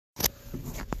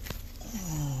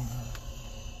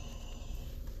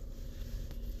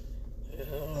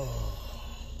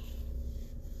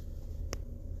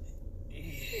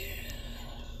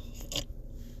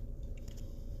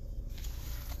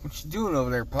What you doing over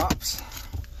there, Pops?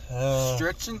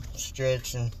 Stretching?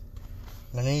 Stretching.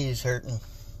 My knee's hurting.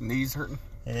 Knees hurting?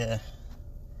 Yeah.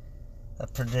 I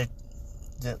predict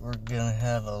that we're gonna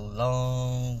have a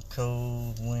long,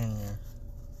 cold winter.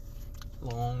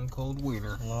 Long, cold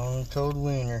winter. Long, cold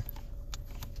winter.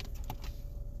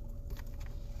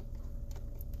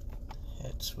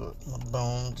 That's what my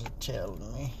bones are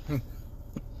telling me.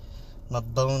 My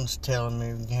bones telling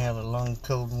me we can have a long,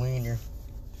 cold winter.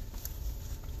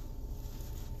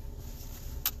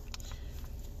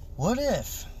 What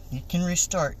if you can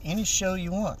restart any show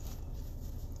you want,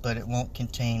 but it won't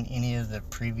contain any of the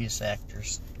previous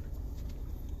actors?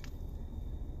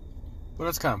 Well,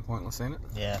 that's kind of pointless, ain't it?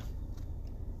 Yeah,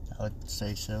 I would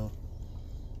say so.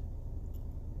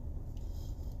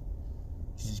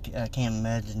 I can't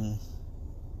imagine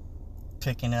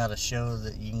picking out a show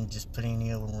that you can just put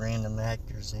any old random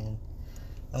actors in,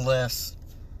 unless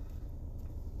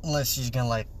she's gonna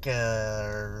like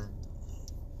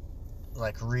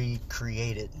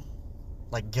recreate it,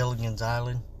 like Gilligan's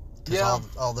Island. Yeah.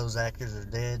 All those actors are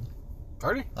dead.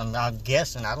 Are they? I'm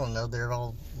guessing. I don't know. They're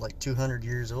all like 200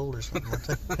 years old or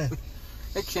something.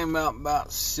 It came out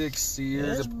about 60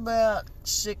 years. It's about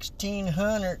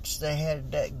 1600s. They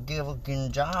had that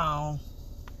Gilligan's Island.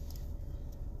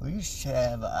 We used to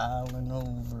have an island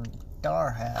over at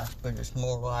our house, but it's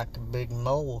more like a big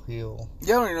molehill.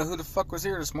 Yeah, I don't even know who the fuck was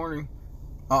here this morning.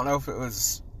 I don't know if it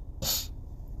was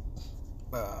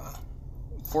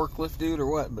forklift dude or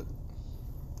what, but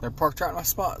they're parked right in my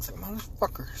spot. It's like,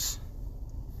 motherfuckers.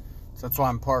 So that's why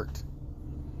I'm parked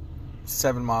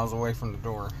 7 miles away from the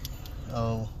door.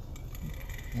 Oh,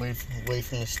 away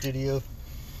from the studio?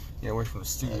 Yeah, away from the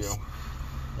studio.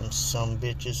 Them some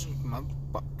bitches.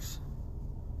 Motherfuckers.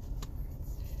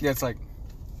 Yeah, it's like,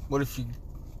 what if you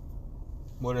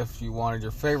wanted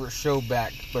your favorite show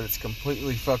back, but it's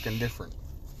completely fucking different?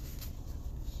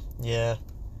 Yeah.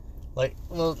 Like,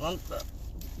 well,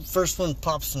 first one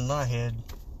pops in my head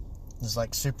is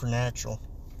like Supernatural.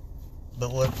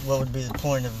 But what would be the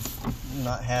point of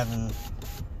not having,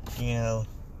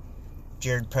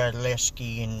 Jared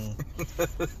Padalecki and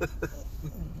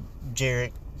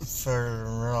Jarek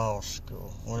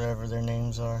Ferrosco, whatever their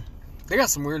names are? They got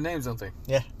some weird names, don't they?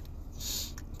 Yeah.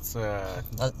 It's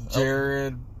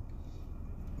Jared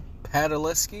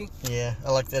Padalecki. Yeah,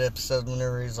 I like that episode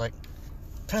whenever he's like,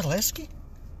 Padalecki?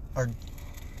 Are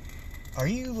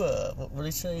you, what did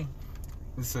he say?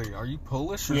 He said, are you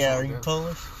Polish or yeah, something? are you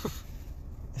Polish?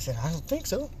 I said, I don't think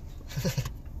so.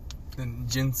 And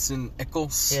Jensen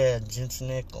Ackles. Yeah, Jensen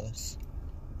Ackles.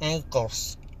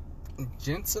 Ankles.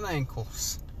 Jensen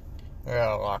Ankles.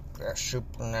 Yeah, like that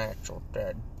Supernatural,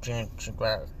 that Jensen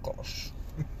Ackles.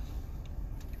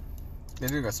 They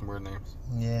do got some weird names.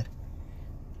 Yeah.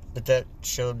 But that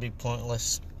show would be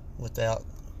pointless without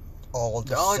all of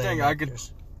the only same thing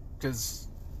actors. Because,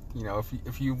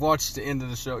 if you watched the end of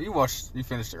the show, you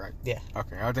finished it, right? Yeah.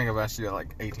 Okay, I think I've asked you that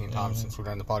like 18 times since we've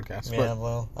done the podcast. Yeah,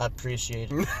 well, I appreciate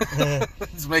it.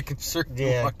 Just making sure.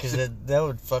 Yeah, because that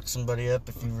would fuck somebody up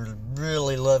if you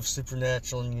really love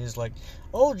Supernatural and you was like,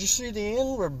 oh, did you see the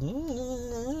end where...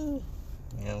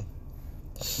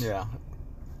 Yeah.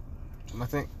 I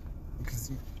think,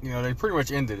 because, they pretty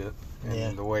much ended it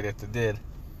in the way that they did.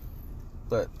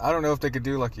 But I don't know if they could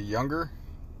do like a younger,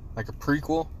 like a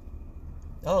prequel.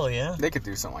 Oh, yeah. They could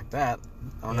do something like that.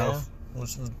 I don't know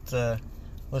if...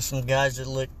 with some guys that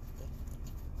look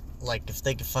like, if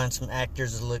they could find some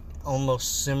actors that look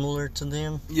almost similar to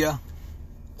them. Yeah.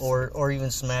 Or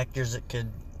even some actors that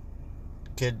could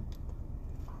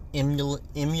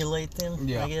emulate them,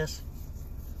 yeah. I guess.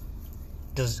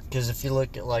 Because if you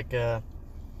look at like one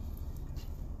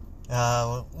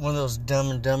of those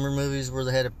Dumb and Dumber movies where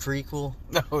they had a prequel.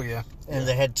 Oh, yeah. And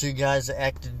they had two guys that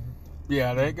acted...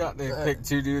 Yeah, they picked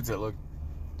two dudes that look...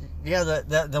 Yeah,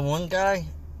 the one guy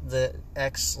that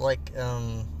acts like,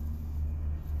 I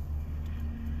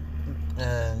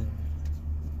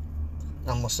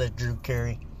almost said Drew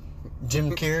Carey.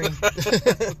 Jim Carrey.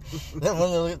 That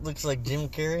one that looks like Jim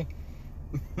Carrey.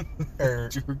 Or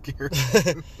Drew Carey.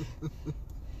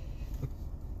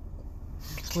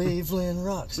 Cleveland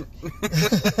Rocks. You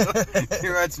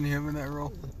imagine him in that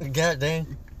role? God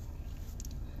dang.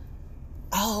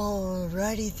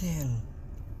 Alrighty then.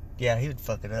 Yeah, he would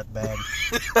fuck it up bad.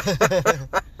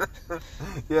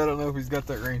 Yeah, I don't know if he's got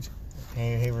that range.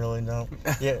 He really don't.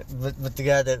 Yeah, but the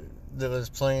guy that was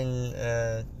playing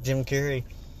Jim Carrey,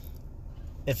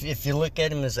 if you look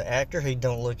at him as an actor, he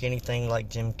don't look anything like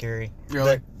Jim Carrey.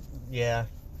 Really? But, yeah.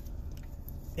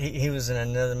 He was in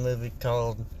another movie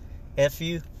called F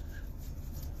You.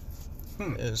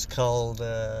 It was called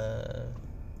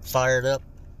Fired Up.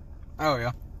 Oh,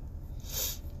 yeah.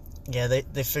 Yeah,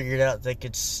 they figured out they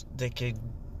could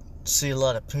see a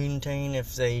lot of poontang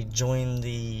if they joined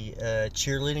the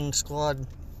cheerleading squad.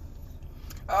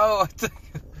 Oh, I think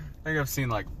I've seen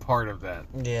like part of that.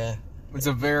 Yeah. It's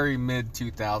a very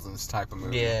mid-2000s type of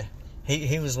movie. Yeah.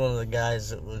 He was one of the guys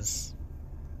that was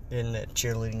in that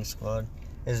cheerleading squad.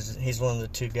 He's one of the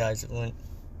 2 guys that went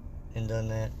and done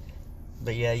that.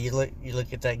 But yeah, you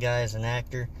look at that guy as an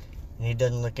actor, and he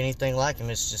doesn't look anything like him.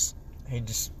 It's just he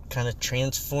just kind of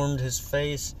transformed his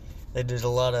face. They did a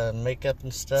lot of makeup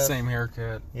and stuff. Same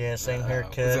haircut. Yeah, same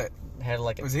haircut.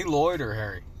 Was he Lloyd or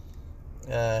Harry?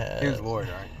 He was Lloyd,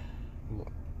 right?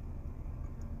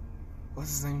 What's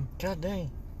his name? God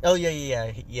dang. Oh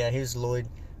yeah. He was Lloyd.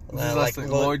 Like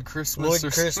Lloyd Christmas.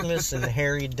 Lloyd Christmas and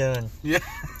Harry Dunn. Yeah.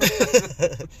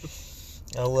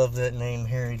 I love that name,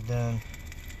 Harry Dunn.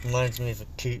 Reminds me of a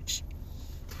cooch.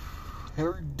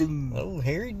 Harry Dunn. Oh,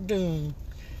 Harry Dunn.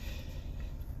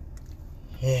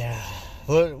 Yeah.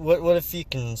 What if you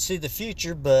can see the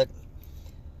future, but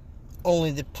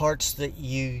only the parts that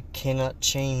you cannot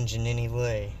change in any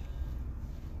way?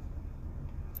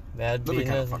 That'd be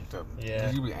kind of fucked up.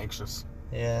 Yeah. You'd be anxious.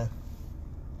 Yeah.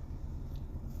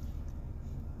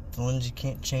 The ones you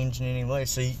can't change in any way.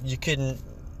 So you couldn't.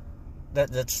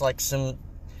 That's like some.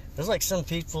 There's like some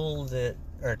people that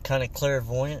are kind of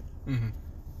clairvoyant,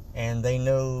 and they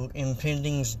know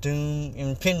impending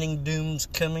doom's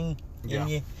coming in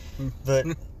you, but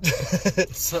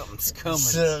something's coming.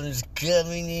 Something's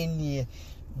coming in you,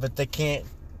 but they can't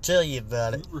tell you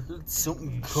about it. You ever heard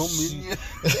something come in you?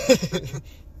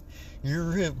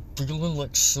 You're feeling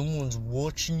like someone's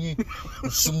watching you, or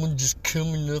someone just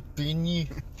coming up in you.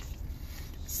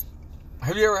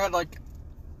 Have you ever had like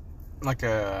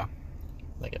a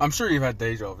I'm sure you've had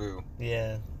deja vu.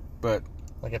 Yeah. But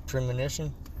like a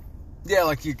premonition? Yeah,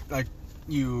 like you I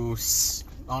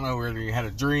don't know whether you had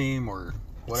a dream or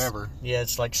whatever.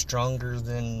 It's like stronger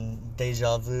than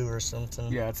deja vu or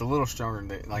something. Yeah, it's a little stronger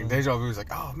than deja vu is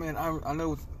like, oh man, I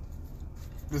know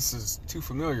this is too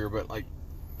familiar, but like.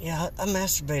 Yeah, I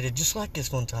masturbated just like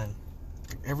this one time.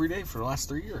 Every day for the last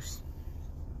 3 years.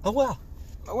 Oh wow.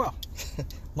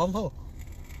 Mom-ho.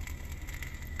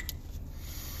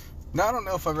 Now, I don't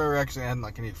know if I've ever actually had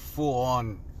like any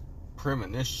full-on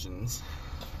premonitions.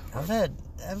 I've had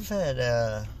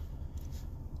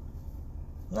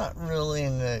not really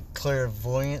in the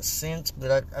clairvoyant sense,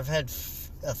 but I've had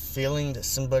a feeling that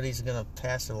somebody's gonna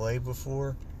pass away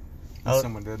before.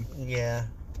 Someone did. Yeah,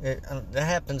 that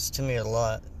happens to me a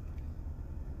lot.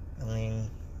 I mean,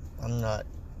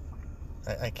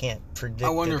 I can't predict. I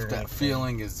wonder if that anything.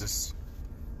 Feeling is just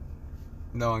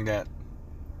knowing that,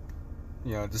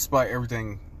 despite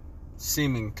everything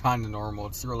seeming kind of normal,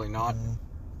 it's really not.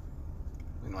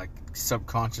 And like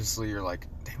subconsciously, you're like,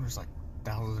 damn, there's like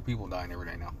thousands of people dying every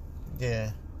day now. Yeah.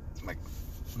 Like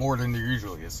more than there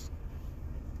usually is.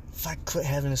 If I quit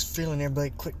having this feeling,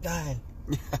 everybody quit dying.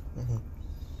 Yeah.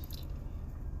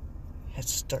 Have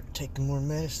to start taking more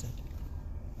medicine.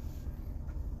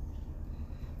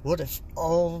 What if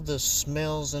all the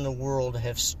smells in the world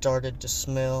have started to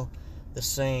smell the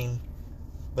same,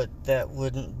 but that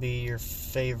wouldn't be your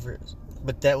favorite?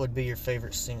 But that would be your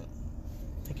favorite scent.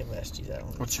 I think I've asked you that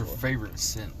one. What's your favorite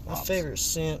scent? My favorite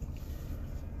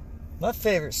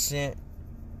scent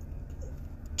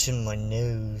to my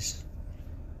nose,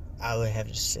 I would have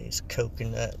to say is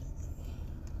coconut.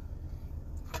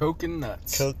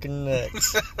 Coconuts.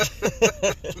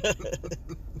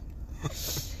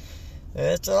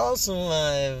 That's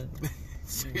awesome.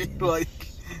 So you like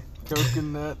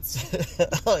coconuts?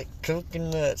 I like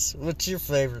coconuts. What's your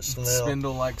favorite smell?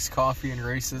 Spindle likes coffee and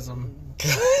racism.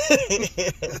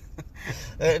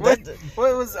 I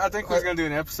think we were going to do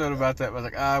an episode about that,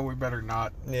 but we better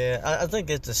not. Yeah, I think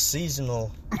it's a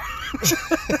seasonal.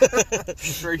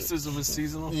 Racism is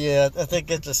seasonal? Yeah, I think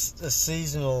it's a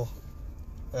seasonal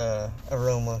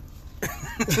aroma.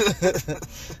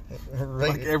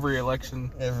 Like every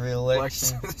election.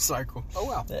 Cycle. Oh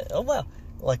wow.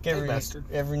 Like every hey, bastard.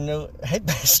 Hey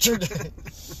bastard.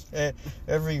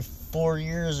 Every 4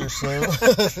 years or so,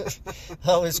 I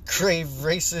always crave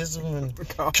racism and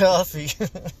coffee.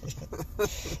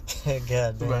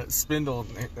 God damn. But Spindle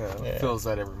feels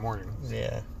that every morning.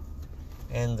 Yeah.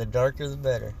 And the darker the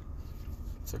better.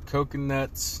 So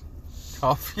coconuts,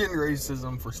 coffee and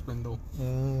racism for Spindle.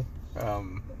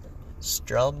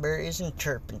 Strawberries and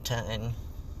turpentine.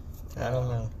 I don't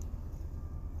know.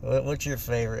 What's your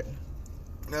favorite?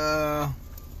 I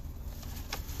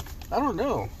don't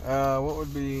know. What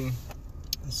would be?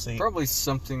 Let's see. Probably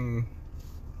something.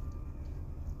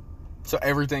 So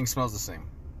everything smells the same.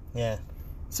 Yeah.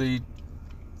 So you'd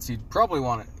probably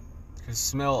want it Because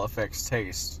smell affects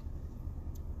taste.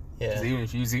 'Cause Yeah. even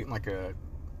if you're eating like a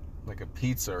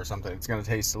pizza or something, it's gonna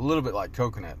taste a little bit like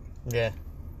coconut Yeah.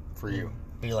 for you,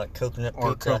 Be like coconut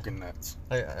or pizza. coconuts.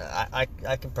 I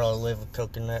could probably live with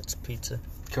coconuts pizza.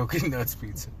 Coconuts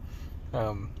pizza. I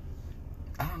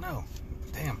don't know.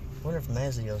 Damn. I wonder if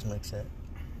Mazzio's makes that.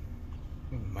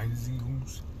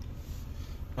 Mazzio's.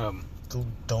 Go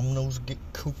Domino's, get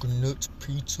coconuts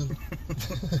pizza.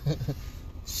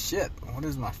 Shit. What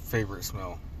is my favorite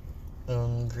smell?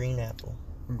 Green apple.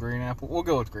 Green apple. We'll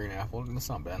go with green apple. That's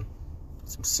not bad.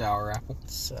 Some sour apple.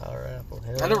 Sour apple.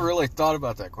 Hell I never really thought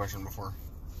about that question before.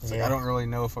 It's like, Yeah. I don't really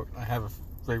know if I have a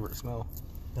favorite smell.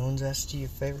 No one's asked you your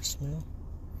favorite smell?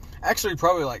 Actually,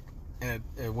 probably like, and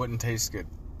it wouldn't taste good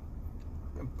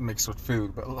mixed with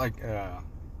food, but like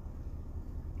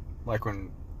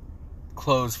when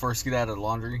clothes first get out of the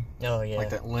laundry, Oh, yeah. like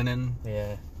that linen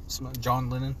Yeah. smell, John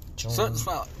Lennon. John, So,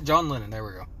 smell, John Lennon. There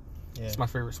we go. yeah. It's my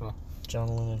favorite smell. John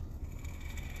Lennon.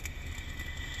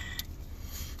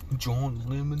 John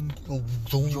Lemon. Oh,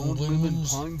 John Lemon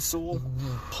Pine Sol.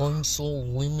 Pine Sol,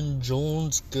 Lemon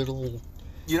John's, good old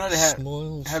You know they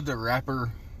smiles. have the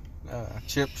wrapper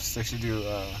chips. They should do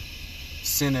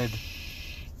scented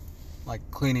like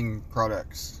cleaning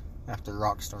products after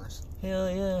rock stars. Hell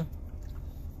yeah.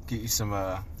 Get you some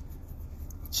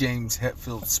James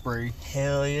Hetfield spray.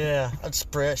 Hell yeah. I'd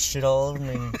spray that shit all over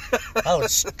me. I would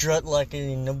strut like it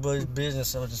ain't nobody's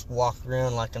business. I would just walk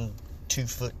around like I'm 2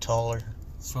 foot taller.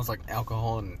 Smells like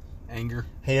alcohol and anger.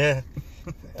 Yeah.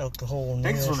 Alcohol and I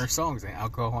think it's ass. one of their songs, ain't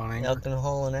Alcohol and Anger.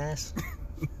 Alcohol and ass.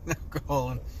 Alcohol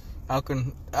and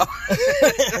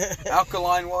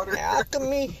alkaline water.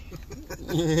 Alchemy.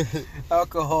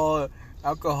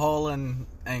 Alcohol and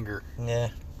Anger. Yeah.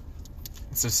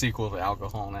 It's a sequel to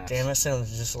Alcohol and Ass. Damn, that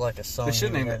sounds just like a song. They should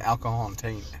you name would it have. Alcohol and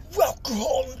Taint.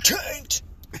 Alcohol and taint.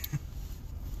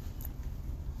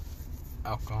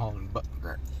 Alcohol and butt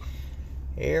crack.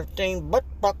 Everything but.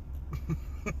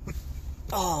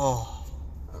 Oh,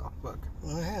 Oh fuck.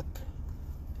 what happened?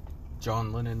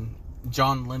 John Lemon,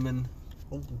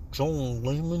 Oh, John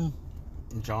Lemon.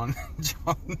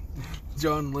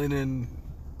 John Lennon,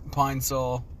 Pine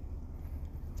Sol.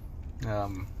 Do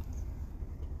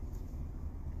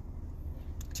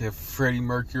you have Freddie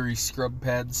Mercury scrub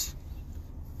pads?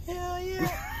 Hell yeah.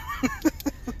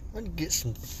 I'd get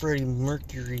some Freddie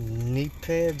Mercury knee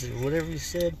pads or whatever you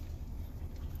said.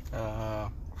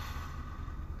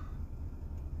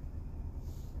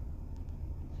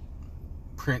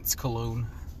 Prince cologne.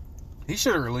 He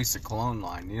should have released a cologne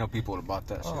line. You know, people would have bought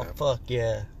that shit Oh, up. fuck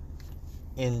yeah.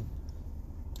 And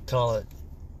call it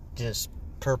just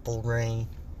Purple Rain.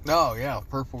 Oh yeah,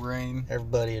 Purple Rain.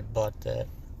 Everybody had bought that.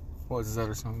 What was his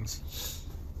other songs?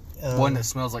 Um, One that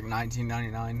smells like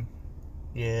 1999.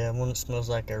 Yeah, one that smells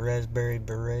like a raspberry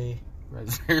beret.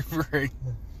 Raspberry Beret.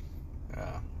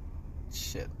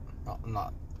 Shit. I'm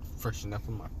not fresh enough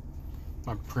with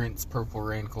my Prince Purple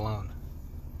Rain cologne.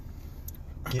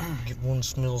 Get one that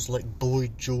smells like Boy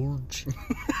George.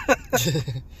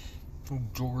 Oh,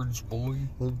 George Boy.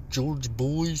 Little George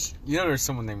Boys. You know there's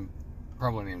someone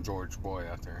probably named George Boy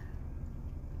out there.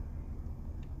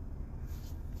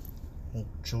 Oh,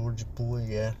 George Boy,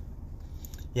 yeah.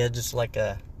 Yeah, just like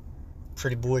a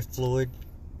Pretty Boy Floyd.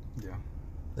 Yeah.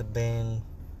 The band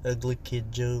Ugly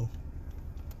Kid Joe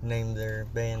named their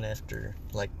band after,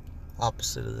 like,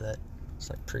 opposite of that. It's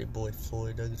like Pretty Boy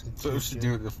Floyd, Ugly So Kid we should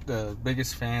Joe. do the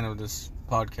biggest fan of this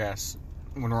podcast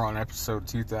when we're on episode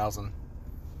 2000.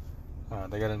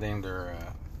 They gotta name their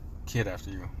kid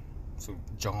after you. So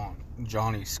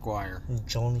Johnny Squire.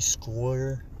 Johnny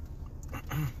Squire.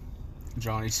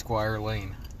 Johnny Squire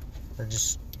Lane. Or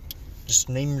just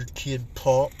name your kid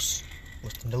Pops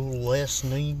with no last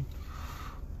name.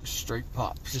 Straight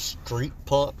Pops. Just straight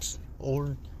Pops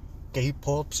or gay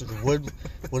Pops or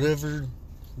whatever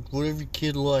your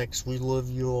kid likes. We love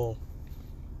you all.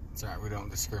 It's alright, we don't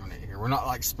discriminate here. We're not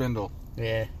like Spindle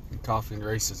Yeah. and Coffee and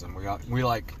Racism. We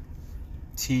like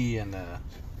tea and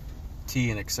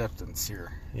acceptance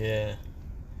here. Yeah.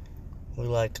 We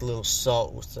like a little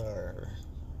salt with our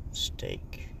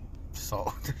steak.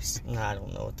 Salt. I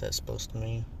don't know what that's supposed to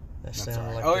mean. That That's sounded all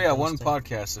right. like Oh the yeah, dumbest one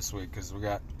thing. podcast this week because we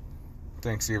got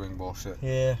Thanksgiving bullshit.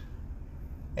 Yeah.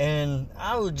 And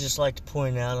I would just like to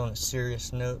point out on a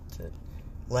serious note that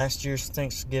last year's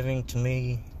Thanksgiving to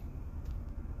me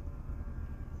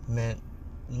meant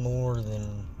more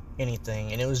than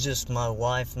anything. And it was just my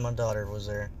wife and my daughter was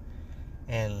there.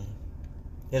 And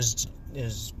it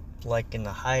was like in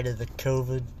the height of the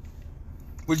COVID.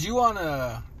 Was you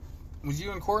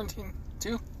in quarantine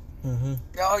too? Mm-hmm.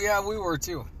 Oh yeah, we were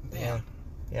too. Yeah. Damn.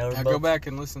 Yeah, we're Now both, go back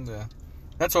and listen to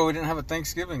That's why we didn't have a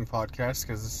Thanksgiving podcast,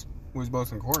 because we was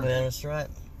both in quarantine. Yeah, that's right.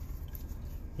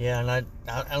 Yeah, and I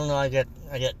don't know. I got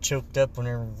choked up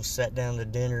whenever we sat down to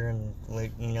dinner and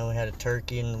we had a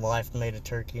turkey and the wife made a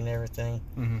turkey and everything.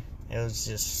 Mm-hmm. It was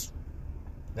just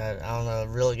that, I don't know. It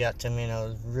really got to me, and I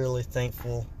was really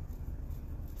thankful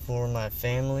for my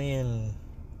family and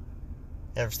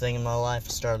everything in my life.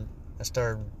 I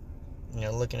started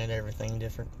looking at everything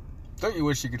different. Don't you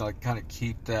wish you could kind of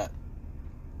keep that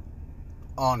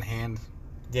on hand?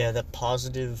 Yeah, that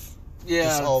positive.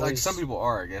 Yeah, always, like some people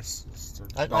are, I guess.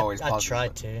 I try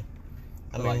to.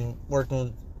 I mean,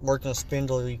 working with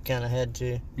Spindle, you kind of had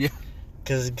to. Yeah.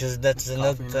 Because that's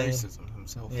another thing. Racism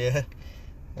himself. Yeah.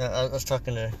 I was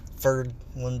talking to Ferd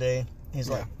one day. He's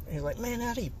like, man,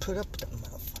 how do you put up with that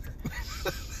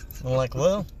motherfucker? I'm like,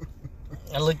 well,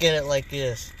 I look at it like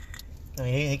this. I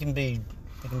mean, he can be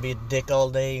a dick all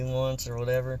day he wants or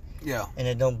whatever. Yeah. And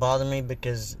it don't bother me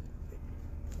because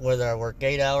whether I work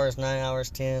 8 hours, 9 hours,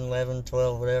 10, 11,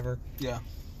 12, whatever. Yeah.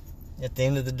 At the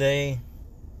end of the day,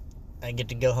 I get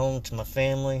to go home to my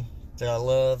family that I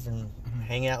love and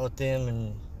hang out with them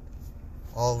and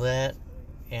all that.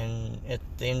 And at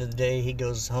the end of the day, he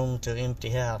goes home to an empty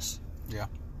house. Yeah.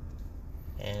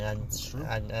 And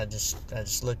I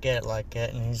just look at it like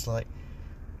that, and he's like,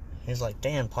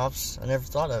 damn, Pops, I never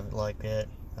thought of it like that.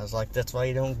 I was like, that's why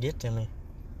you don't get to me.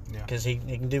 Yeah. Because he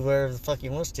can do whatever the fuck he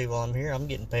wants to while I'm here. I'm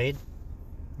getting paid.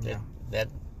 Yeah. I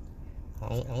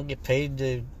don't get paid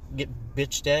to get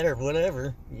bitched at or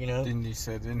whatever, Then he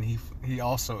said, he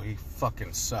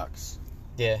fucking sucks.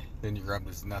 Yeah. Then you rubbed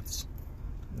his nuts.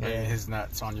 Yeah. His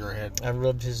nuts on your head. I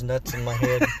rubbed his nuts in my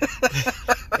head.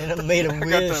 And I made a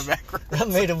wish. I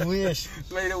made a wish.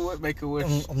 Make a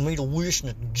wish. I made a wish and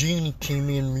a genie came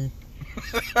in me.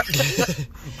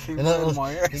 Came in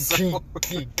my asshole.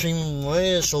 Came in my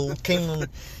asshole. Came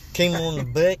on the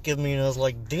back of me, and I was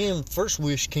like, damn, first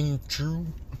wish came true.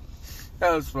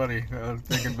 That was funny. I was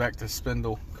thinking back to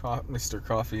Spindle, Mr.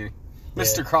 Coffee.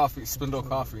 Mr. Yeah. Coffee, Spindle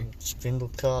Coffee.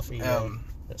 Spindle Coffee,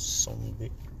 that's so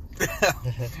big.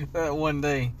 That one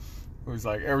day, it was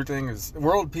like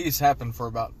world peace happened for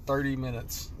about 30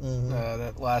 minutes. Mm-hmm.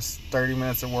 That last 30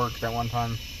 minutes of work that one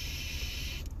time.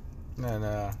 And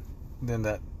then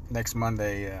that next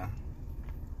Monday,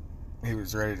 he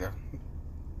was ready to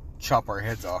chop our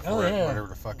heads off, whatever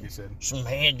the fuck he said. Some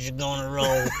heads are gonna roll.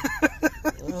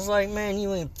 I was like, man,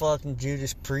 you ain't fucking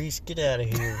Judas Priest. Get out of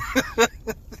here.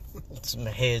 Some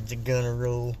heads are gonna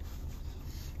roll.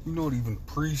 You're not even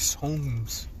Priest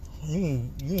Holmes. You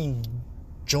ain't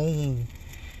John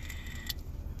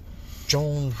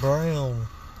Brown.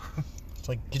 It's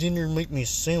like, get in there and make me a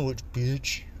sandwich,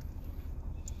 bitch.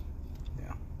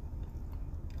 Yeah.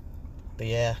 But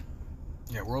yeah.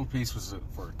 Yeah, world peace was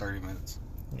for 30 minutes.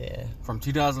 Yeah. From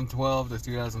 2012 to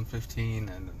 2015,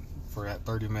 and for that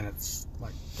 30 minutes,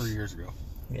 like 3 years ago.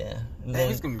 Yeah. And then,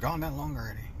 he's been gone that long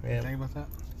already. Yeah. Think about that?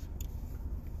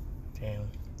 Damn.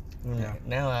 Yeah.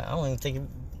 Now I don't even think...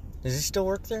 Does he still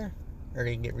work there? Or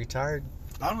did he get retired?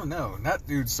 I don't know. That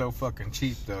dude's so fucking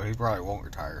cheap, though. He probably won't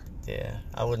retire. Yeah.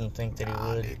 I wouldn't think that he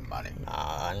would. I need money.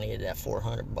 Nah, I need that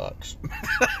 $400.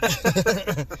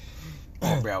 I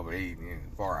won't be able to eat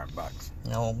 $400.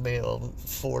 I won't be able to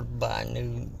afford to buy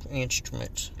new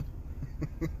instruments.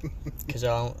 Because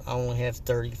I only have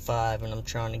 35 and I'm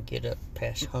trying to get up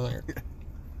past 100.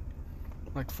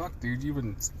 Like, fuck, dude. You've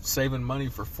been saving money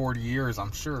for 40 years,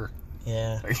 I'm sure.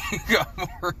 Yeah. Like, you got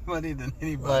more money than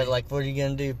anybody. Like, what are you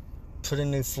going to do? Put a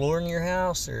new floor in your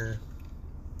house? Or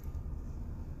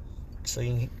so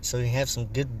you have some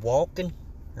good walking?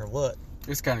 Or what?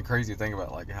 It's kind of crazy to think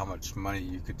about, like, how much money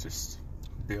you could just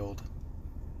build.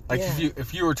 Like, Yeah.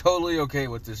 if you were totally okay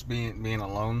with just being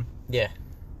alone. Yeah.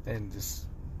 And just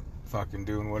fucking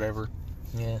doing whatever.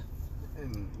 Yeah.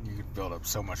 And you could build up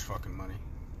so much fucking money.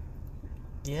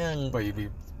 Yeah. But you'd be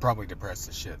probably depressed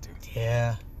as shit, too.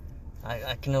 Yeah.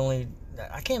 I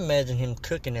can't imagine him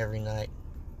cooking every night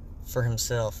for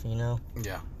himself,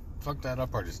 Yeah. Fuck that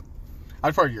up.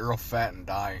 I'd probably get real fat and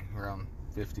die around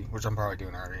 50, which I'm probably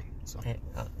doing already. So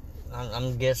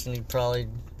I'm guessing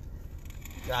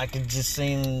I could just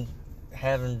see him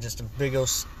having just a big old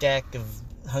stack of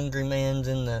Hungry Man's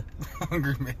in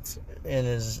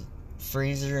his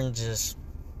freezer and just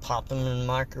pop them in the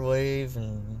microwave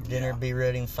and dinner be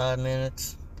ready in 5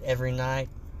 minutes every night.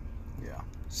 Yeah.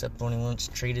 Except when he wants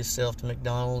to treat himself to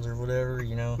McDonald's or whatever,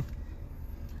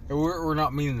 We're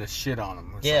not meaning to shit on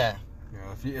him. Yeah.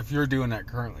 If you're doing that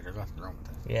currently, there's nothing wrong with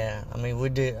that. Yeah, I mean,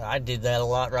 I did that a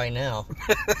lot right now.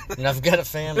 And I've got a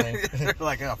family.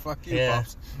 Like, oh, fuck you,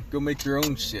 Pops. Go make your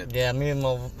own shit. Yeah, me and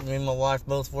my wife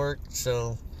both work,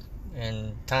 so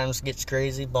and times gets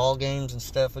crazy, ball games and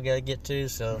stuff we gotta get to,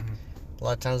 so a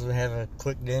lot of times we have a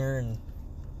quick dinner and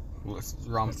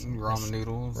ramen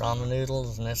noodles. Ramen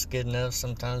noodles, and that's good enough.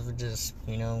 Sometimes we just,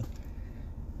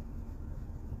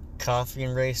 coffee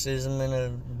and racism in a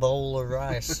bowl of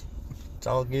rice. It's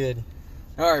all good.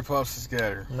 Alright, Pops, let's get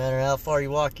her. No matter how far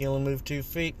you walk, you only move 2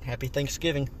 feet. Happy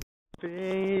Thanksgiving.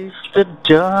 Face the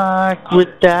dark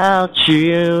without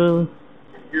you.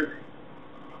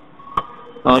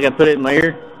 Oh, I gotta put it in my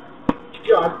ear?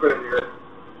 Yeah, I'll put it in your ear.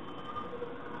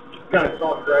 Kind of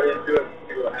talk right into it and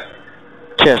see what happens.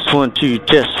 Test 1 2,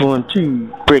 test 1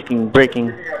 2. Breaking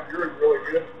Benjamin.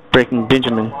 Breaking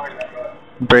Benjamin.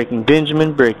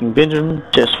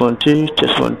 Test 1 2,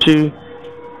 test 1 2.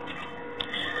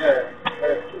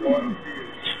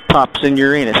 Pops in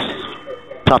Uranus.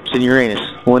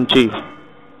 1 2.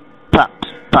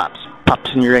 Pops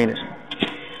in Uranus.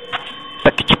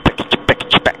 Back at you back.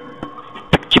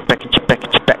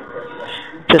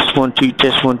 Test 1 2,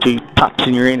 test 1 2. Pops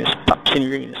in Uranus.